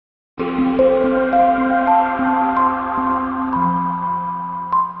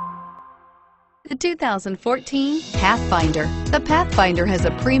The 2014 Pathfinder. The Pathfinder has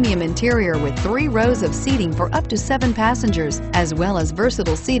a premium interior with 3 rows of seating for up to 7 passengers, as well as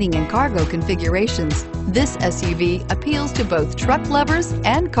versatile seating and cargo configurations. This SUV appeals to both truck lovers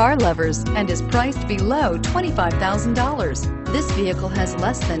and car lovers and is priced below $25,000. This vehicle has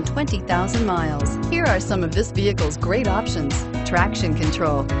less than 20,000 miles. Here are some of this vehicle's great options: traction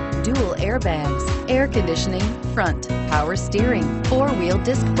control, dual airbags, air conditioning, front, power steering, 4-wheel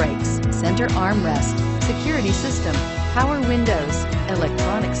disc brakes, center armrest, security system, power windows,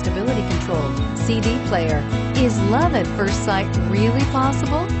 electronic stability control, CD player. Is love at first sight really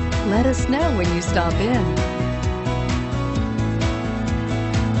possible? Let us know when you stop in.